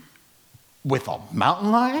with a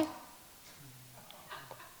mountain lion?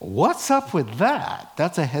 What's up with that?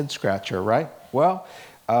 That's a head scratcher, right? Well,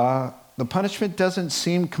 the punishment doesn't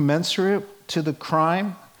seem commensurate to the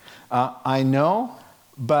crime. I know,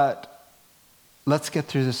 but let's get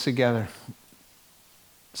through this together.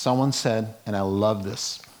 Someone said, and I love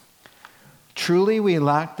this, truly we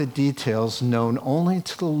lack the details known only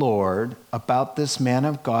to the Lord about this man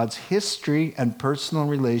of God's history and personal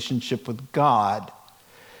relationship with God,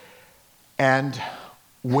 and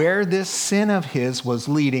where this sin of his was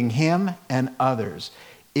leading him and others.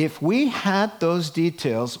 If we had those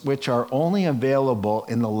details, which are only available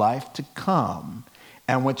in the life to come,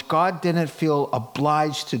 and which God didn't feel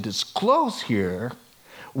obliged to disclose here,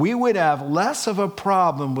 we would have less of a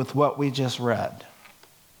problem with what we just read.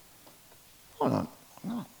 Hold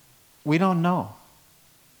on. We don't know.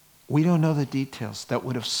 We don't know the details that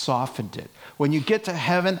would have softened it. When you get to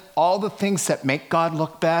heaven, all the things that make God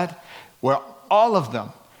look bad, well, all of them,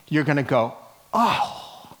 you're going to go,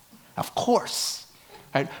 oh, of course.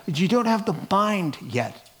 Right? You don't have the mind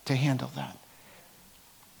yet to handle that.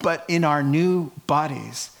 But in our new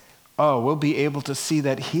bodies, we'll be able to see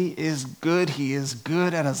that he is good,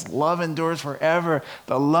 and his love endures forever.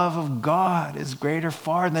 The love of God is greater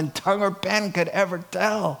far than tongue or pen could ever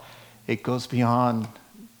tell. It goes beyond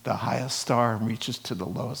the highest star and reaches to the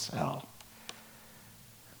lowest hell.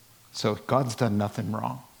 So God's done nothing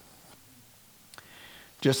wrong.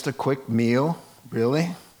 Just a quick meal, really?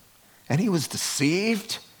 And he was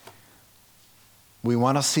deceived? We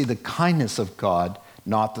want to see the kindness of God,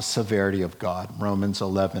 not the severity of God. Romans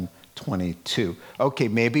 11:22. Okay,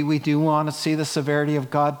 maybe we do want to see the severity of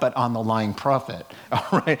God, but on the lying prophet,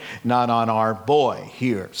 all right? Not on our boy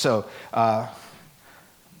here. So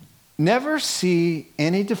never see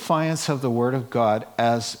any defiance of the word of God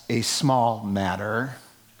as a small matter.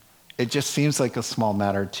 It just seems like a small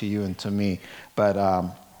matter to you and to me. But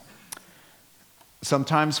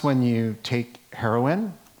sometimes when you take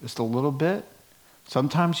heroin, just a little bit,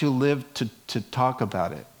 sometimes you live to talk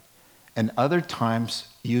about it. And other times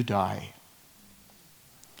you die.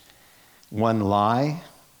 One lie,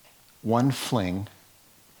 one fling,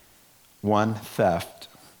 one theft,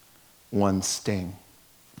 one sting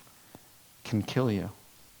can kill you.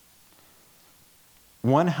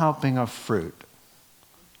 One helping of fruit.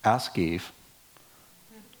 Ask Eve.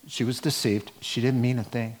 She was deceived. She didn't mean a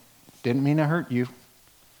thing. Didn't mean to hurt you.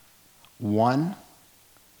 One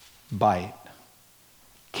bite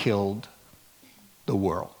killed the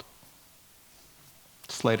world.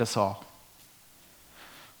 Slayed us all.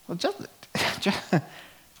 Well,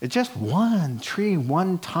 just one tree,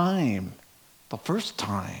 one time. The first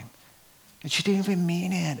time. And she didn't even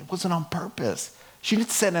mean it. It wasn't on purpose. She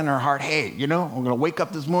didn't set in her heart, hey, I'm going to wake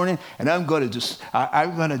up this morning and I'm going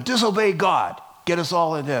to disobey God. Get us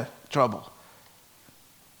all into trouble.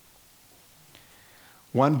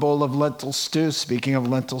 One bowl of lentil stew, speaking of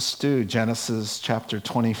lentil stew, Genesis chapter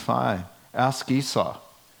 25. Ask Esau.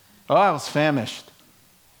 Oh, I was famished.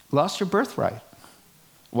 Lost your birthright.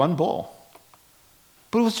 One bowl.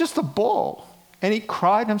 But it was just a bowl. And he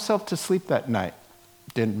cried himself to sleep that night.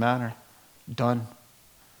 Didn't matter. Done.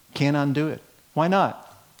 Can't undo it. Why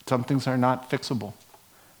not? Some things are not fixable.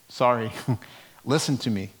 Sorry. Listen to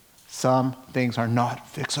me. Some things are not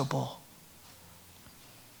fixable.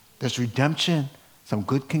 There's redemption. Some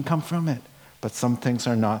good can come from it. But some things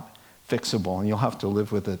are not fixable. And you'll have to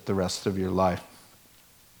live with it the rest of your life.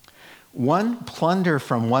 One plunder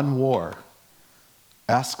from one war.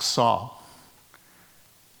 Ask Saul.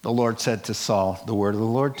 The Lord said to Saul, the word of the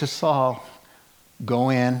Lord to Saul, go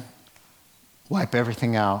in, wipe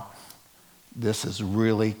everything out. This is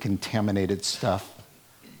really contaminated stuff.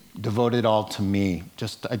 Devote it all to me.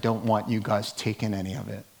 I don't want you guys taking any of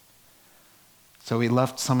it. So he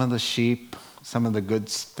left some of the sheep, some of the good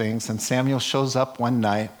things, and Samuel shows up one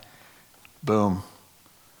night. Boom.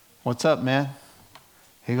 What's up, man?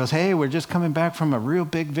 He goes, hey, we're just coming back from a real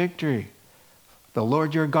big victory. The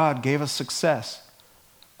Lord your God gave us success.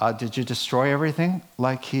 Did you destroy everything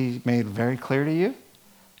like he made very clear to you?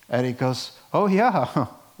 And he goes, oh, yeah,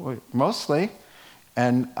 mostly.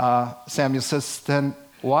 And Samuel says, then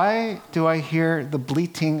why do I hear the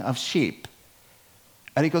bleating of sheep?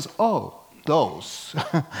 And he goes, oh, those.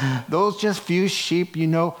 Those just few sheep,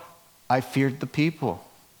 I feared the people.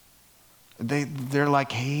 They're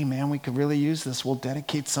like, hey, man, we could really use this. We'll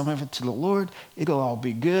dedicate some of it to the Lord. It'll all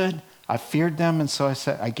be good. I feared them, and so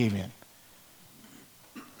I gave in.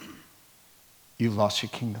 You've lost your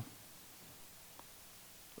kingdom.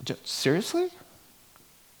 Seriously?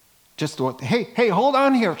 Hey, hold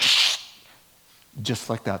on here. Just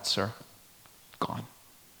like that, sir. Gone.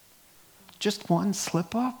 Just one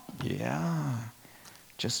slip up? Yeah.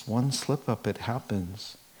 Just one slip up, it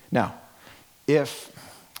happens. Now, if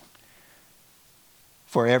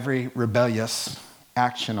for every rebellious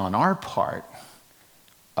action on our part,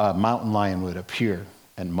 a mountain lion would appear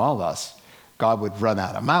and maul us, God would run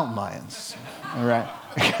out of mountain lions. All right?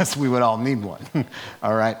 Because we would all need one.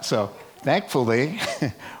 All right? So thankfully,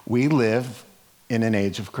 we live in an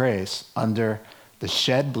age of grace under the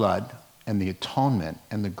shed blood and the atonement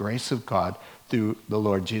and the grace of God through the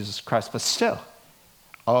Lord Jesus Christ. But still,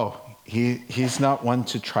 he's not one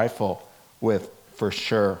to trifle with for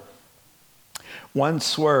sure. One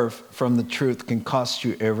swerve from the truth can cost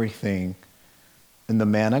you everything. And the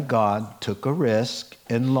man of God took a risk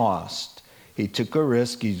and lost. He took a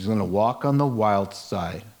risk. He's going to walk on the wild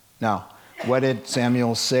side. Now, what did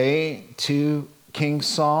Samuel say to King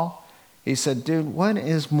Saul? He said, dude, what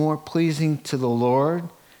is more pleasing to the Lord,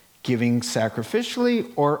 giving sacrificially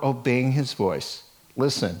or obeying his voice?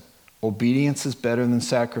 Listen, obedience is better than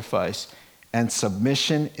sacrifice, and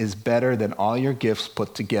submission is better than all your gifts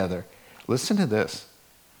put together. Listen to this.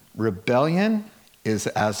 Rebellion is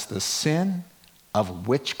as the sin of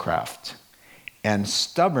witchcraft, and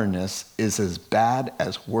stubbornness is as bad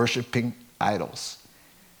as worshiping idols.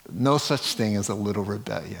 No such thing as a little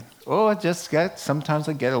rebellion. Oh, sometimes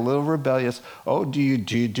I get a little rebellious. Oh, do you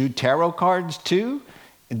do tarot cards too?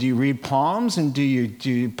 And do you read palms? And do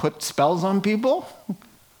you put spells on people?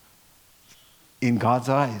 In God's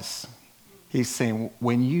eyes, he's saying,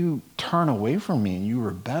 when you turn away from me and you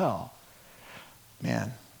rebel,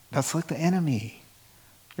 man, that's like the enemy.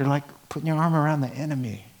 You're like putting your arm around the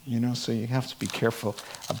enemy, so you have to be careful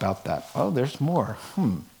about that. Oh, there's more.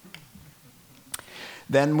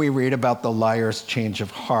 Then we read about the liar's change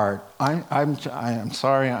of heart. I'm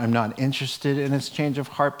sorry, I'm not interested in his change of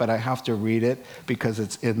heart, but I have to read it because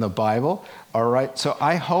it's in the Bible. All right, so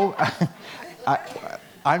I hope,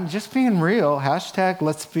 I'm just being real. Hashtag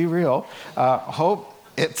let's be real. Hope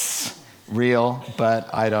it's real,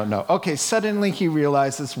 but I don't know. Okay, suddenly he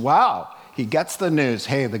realizes, wow, he gets the news.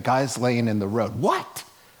 Hey, the guy's laying in the road. What?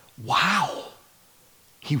 Wow.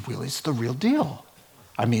 He really is the real deal.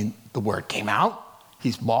 I mean, the word came out.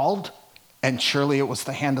 He's bald, and surely it was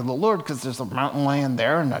the hand of the Lord because there's a mountain lion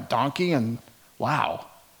there and a donkey, and wow.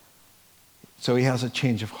 So he has a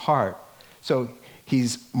change of heart. So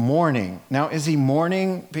he's mourning. Now, is he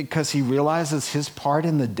mourning because he realizes his part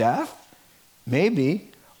in the death? Maybe.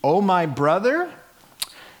 Oh, my brother.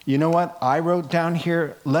 You know what? I wrote down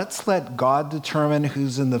here, let's let God determine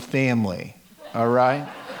who's in the family, all right?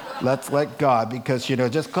 Let's let God, because,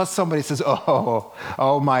 just because somebody says,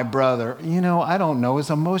 oh, my brother, I don't know. Is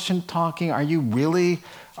emotion talking? Am I really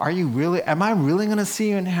going to see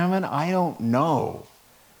you in heaven? I don't know.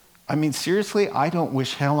 I mean, seriously, I don't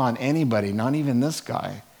wish hell on anybody, not even this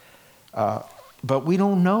guy. But we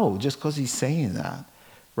don't know just because he's saying that,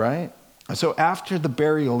 right? So after the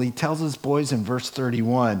burial, he tells his boys in verse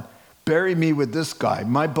 31, bury me with this guy,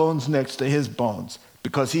 my bones next to his bones,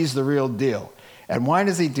 because he's the real deal. And why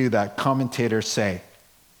does he do that? Commentators say,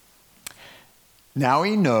 now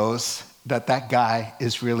he knows that guy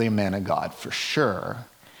is really a man of God for sure.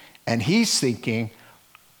 And he's thinking,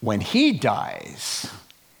 when he dies,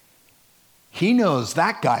 he knows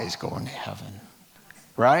that guy's going to heaven,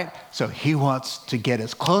 right? So he wants to get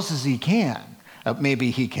as close as he can. Maybe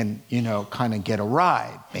he can, kind of get a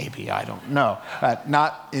ride. Maybe, I don't know.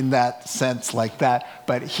 Not in that sense like that.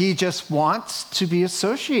 But he just wants to be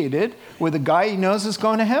associated with a guy he knows is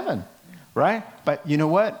going to heaven, right? But you know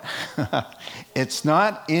what? It's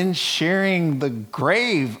not in sharing the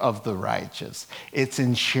grave of the righteous. It's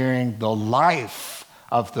in sharing the life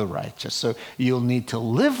of the righteous. So you'll need to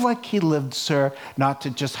live like he lived, sir, not to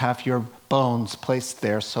just have your bones placed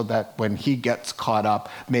there so that when he gets caught up,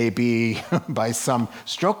 maybe by some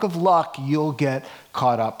stroke of luck, you'll get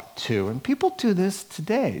caught up too. And people do this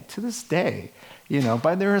today, to this day,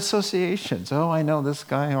 by their associations. Oh, I know this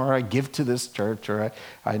guy, or I give to this church, or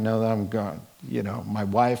I know that I'm going, my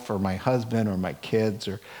wife or my husband or my kids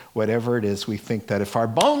or whatever it is. We think that if our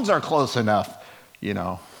bones are close enough,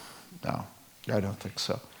 no, I don't think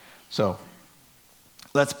so. So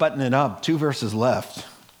let's button it up. 2 verses left.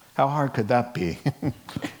 How hard could that be?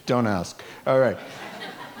 Don't ask. All right.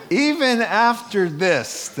 Even after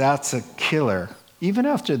this, that's a killer. Even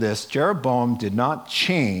after this, Jeroboam did not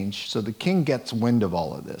change, so the king gets wind of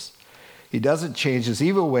all of this. He doesn't change his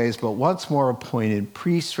evil ways, but once more appointed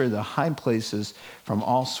priests for the high places from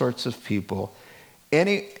all sorts of people.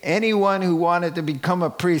 Anyone who wanted to become a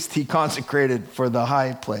priest, he consecrated for the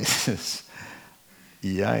high places.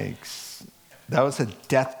 Yikes. That was a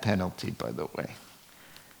death penalty, by the way.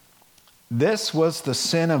 This was the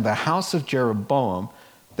sin of the house of Jeroboam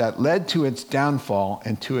that led to its downfall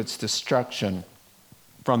and to its destruction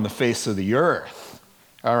from the face of the earth.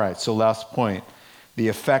 All right, so last point, the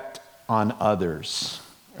effect on others.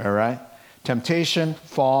 All right? Temptation,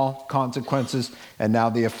 fall, consequences, and now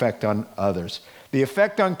the effect on others. The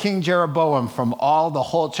effect on King Jeroboam from the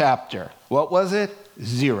whole chapter. What was it?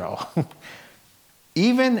 0.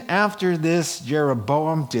 Even after this,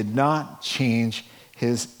 Jeroboam did not change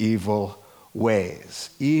his evil ways.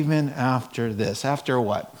 Even after this. After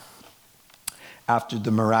what? After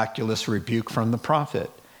the miraculous rebuke from the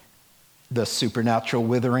prophet, the supernatural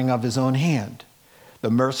withering of his own hand, the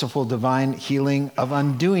merciful divine healing of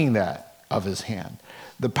undoing that. of his hand.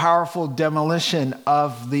 The powerful demolition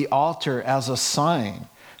of the altar as a sign.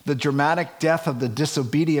 The dramatic death of the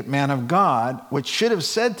disobedient man of God, which should have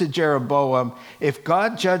said to Jeroboam, if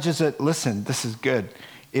God judges it, listen, this is good.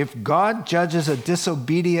 If God judges a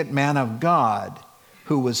disobedient man of God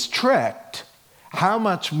who was tricked, how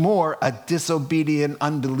much more a disobedient,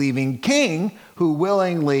 unbelieving king who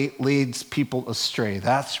willingly leads people astray?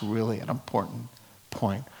 That's really an important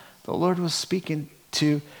point. The Lord was speaking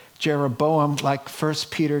to Jeroboam like 1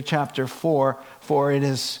 Peter chapter 4, for it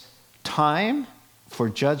is time for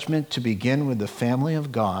judgment to begin with the family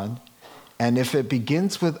of God. And if it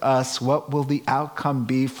begins with us, what will the outcome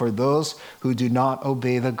be for those who do not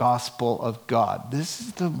obey the gospel of God? This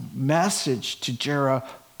is the message to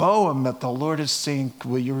Jeroboam that the Lord is saying,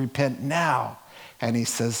 will you repent now? And he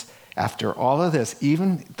says, after all of this,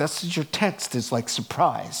 even, that's your text is like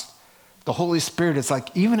surprised. The Holy Spirit is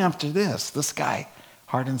like, even after this guy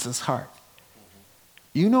hardens his heart.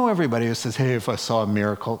 You know everybody who says, hey, if I saw a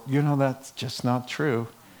miracle, you know that's just not true.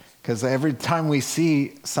 Because every time we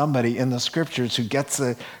see somebody in the scriptures who gets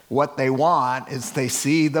what they want is they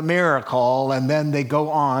see the miracle and then they go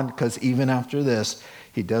on, because even after this,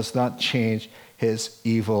 he does not change his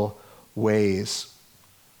evil ways.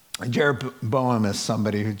 Jeroboam is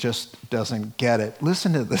somebody who just doesn't get it.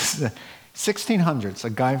 Listen to this. 1600s, a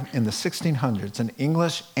guy in the 1600s, an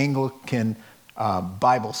English Anglican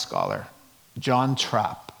Bible scholar, John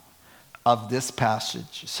Trapp, of this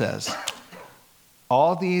passage says,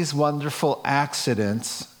 all these wonderful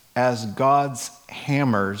accidents as God's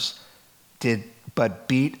hammers did but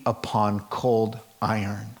beat upon cold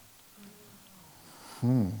iron.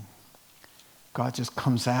 God just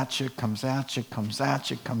comes at you, comes at you, comes at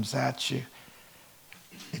you, comes at you.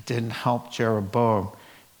 It didn't help Jeroboam.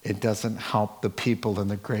 It doesn't help the people in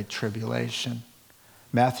the Great Tribulation.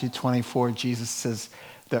 Matthew 24, Jesus says,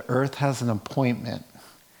 the earth has an appointment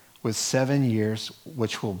with 7 years,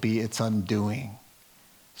 which will be its undoing.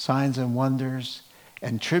 Signs and wonders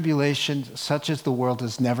and tribulation, such as the world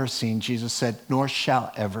has never seen, Jesus said, nor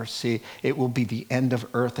shall ever see. It will be the end of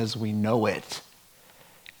earth as we know it.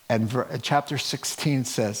 And chapter 16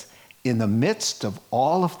 says, in the midst of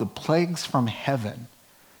all of the plagues from heaven,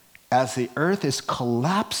 as the earth is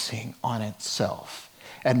collapsing on itself,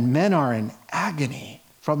 and men are in agony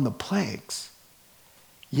from the plagues,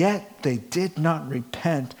 yet they did not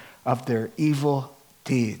repent of their evil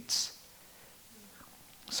deeds.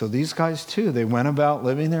 So these guys too, they went about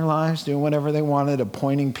living their lives, doing whatever they wanted,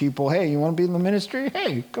 appointing people. Hey, you want to be in the ministry?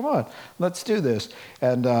 Hey, come on, let's do this.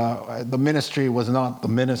 And the ministry was not the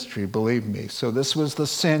ministry, believe me. So this was the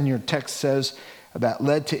sin, your text says, that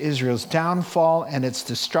led to Israel's downfall and its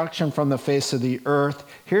destruction from the face of the earth.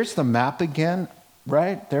 Here's the map again,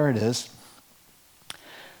 right? There it is.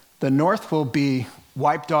 The north will be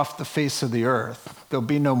wiped off the face of the earth. There'll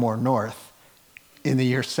be no more north. In the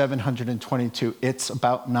year 722, it's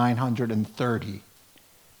about 930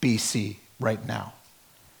 BC right now.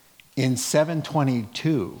 In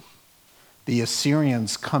 722, the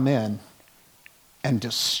Assyrians come in and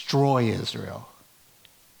destroy Israel,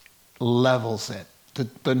 levels it,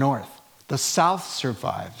 the north. The south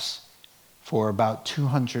survives for about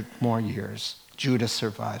 200 more years. Judah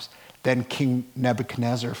survives. Then King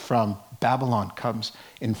Nebuchadnezzar from Babylon comes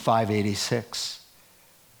in 586.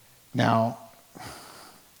 Now,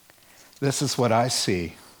 this is what I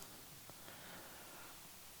see.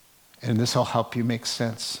 And this will help you make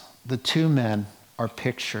sense. The two men are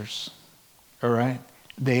pictures, all right?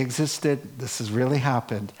 They existed, this has really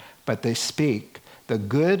happened, but they speak. The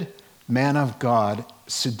good man of God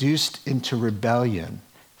seduced into rebellion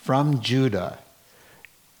from Judah.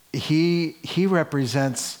 He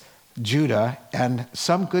represents Judah and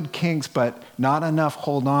some good kings, but not enough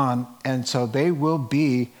hold on. And so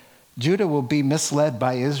Judah will be misled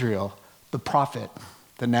by Israel, the prophet,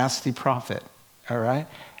 the nasty prophet, all right?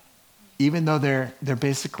 Even though they're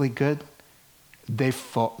basically good,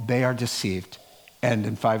 they are deceived. And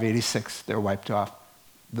in 586, they're wiped off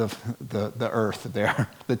the earth there.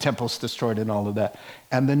 The temple's destroyed and all of that.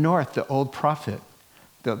 And the north, the old prophet,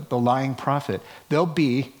 the lying prophet, there'll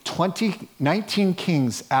be 19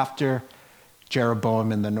 kings after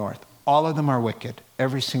Jeroboam in the north. All of them are wicked,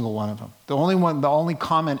 every single one of them. The only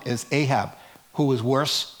comment is Ahab, who was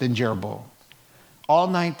worse than Jeroboam. All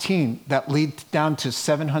 19 that lead down to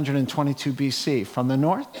 722 BC from the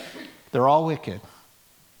north, they're all wicked.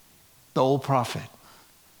 The old prophet,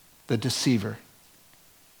 the deceiver,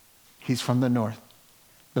 he's from the north.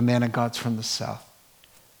 The man of God's from the south.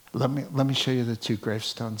 Let me show you the two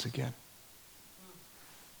gravestones again.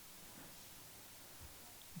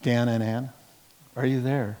 Dan and Ann, are you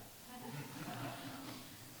there?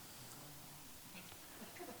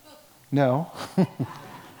 No.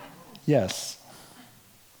 Yes.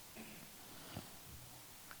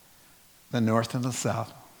 The north and the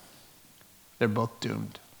south, they're both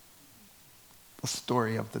doomed. The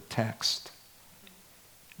story of the text.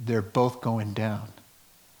 They're both going down.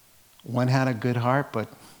 One had a good heart, but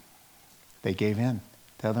they gave in.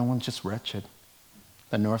 The other one's just wretched.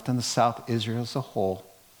 The north and the south, Israel as a whole,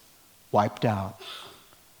 wiped out,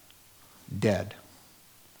 dead.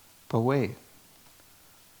 But wait,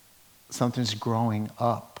 something's growing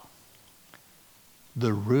up.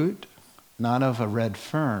 The root, not of a red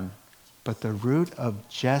fern, but the root of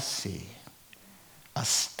Jesse, a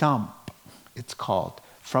stump, it's called.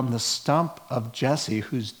 From the stump of Jesse,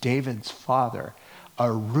 who's David's father,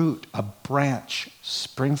 a root, a branch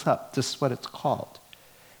springs up. This is what it's called.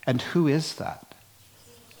 And who is that?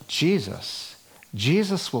 Jesus.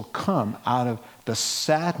 Jesus will come out of the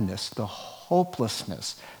sadness, the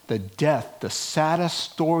hopelessness, the death, the saddest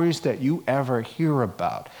stories that you ever hear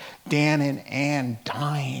about. Dan and Ann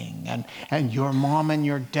dying, and your mom and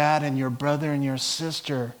your dad and your brother and your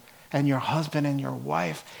sister and your husband and your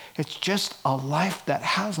wife. It's just a life that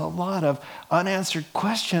has a lot of unanswered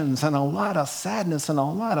questions and a lot of sadness and a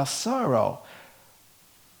lot of sorrow.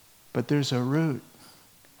 But there's a root.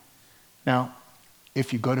 Now,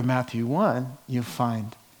 if you go to Matthew 1, you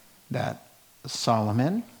find that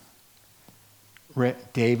Solomon,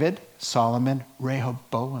 David, Solomon,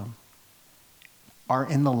 Rehoboam are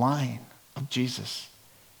in the line of Jesus.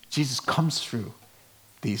 Jesus comes through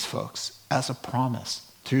these folks as a promise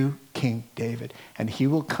through King David. And he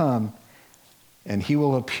will come and he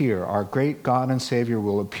will appear. Our great God and Savior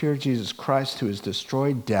will appear, Jesus Christ, who has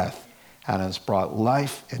destroyed death and has brought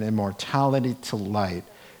life and immortality to light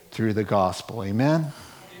through the gospel. Amen?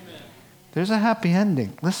 Amen. There's a happy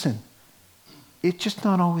ending. Listen, it's just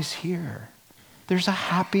not always here. There's a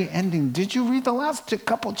happy ending. Did you read the last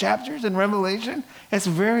couple chapters in Revelation? It's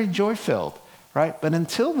very joy-filled, right? But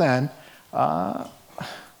until then,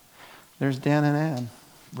 there's Dan and Ann,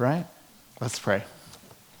 right? Let's pray.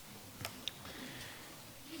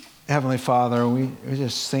 Heavenly Father, we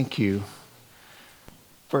just thank you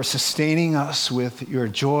for sustaining us with your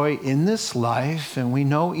joy in this life. And we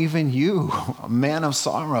know even you, a man of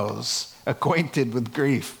sorrows, acquainted with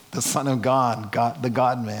grief, the Son of God, the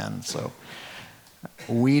God-man. So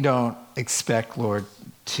we don't expect, Lord,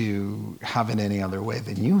 to have it any other way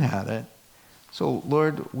than you had it. So,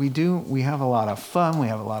 Lord, we have a lot of fun. We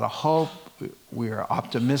have a lot of hope. We are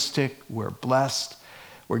optimistic. We're blessed.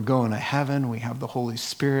 We're going to heaven. We have the Holy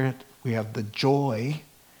Spirit. We have the joy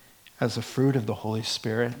as a fruit of the Holy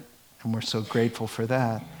Spirit, and we're so grateful for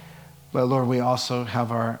that. But Lord, we also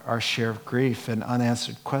have our share of grief and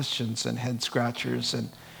unanswered questions and head scratchers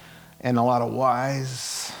and a lot of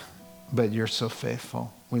whys, but you're so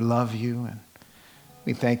faithful. We love you, and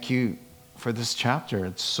we thank you for this chapter.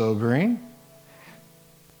 It's sobering.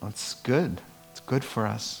 It's good. It's good for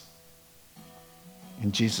us.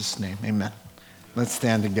 In Jesus' name, amen. Let's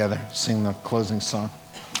stand together, sing the closing song.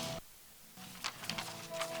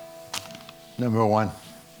 Number 1,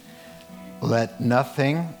 let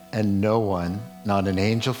nothing and no one, not an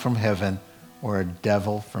angel from heaven or a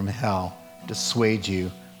devil from hell, dissuade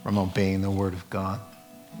you from obeying the word of God.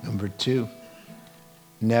 Number 2,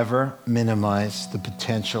 never minimize the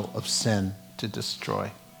potential of sin to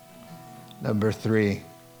destroy. Number 3,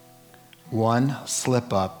 one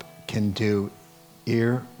slip up can do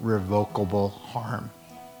irrevocable harm.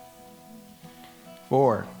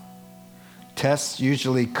 4, tests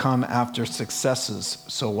usually come after successes,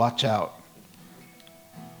 so watch out.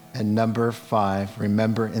 And number 5,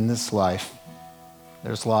 remember in this life,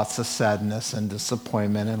 there's lots of sadness and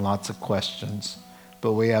disappointment and lots of questions,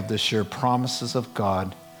 but we have the sure promises of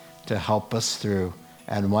God to help us through.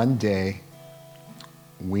 And one day,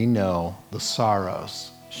 we know the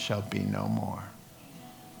sorrows shall be no more.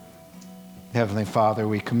 Heavenly Father,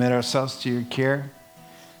 we commit ourselves to your care.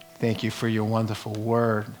 Thank you for your wonderful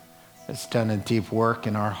word. It's done a deep work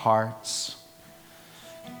in our hearts.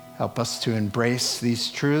 Help us to embrace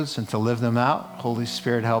these truths and to live them out. Holy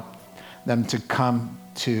Spirit, help them to come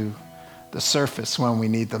to the surface when we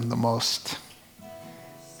need them the most.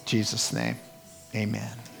 In Jesus' name,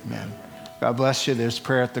 amen. Amen. God bless you. There's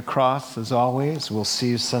prayer at the cross as always. We'll see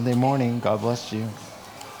you Sunday morning. God bless you.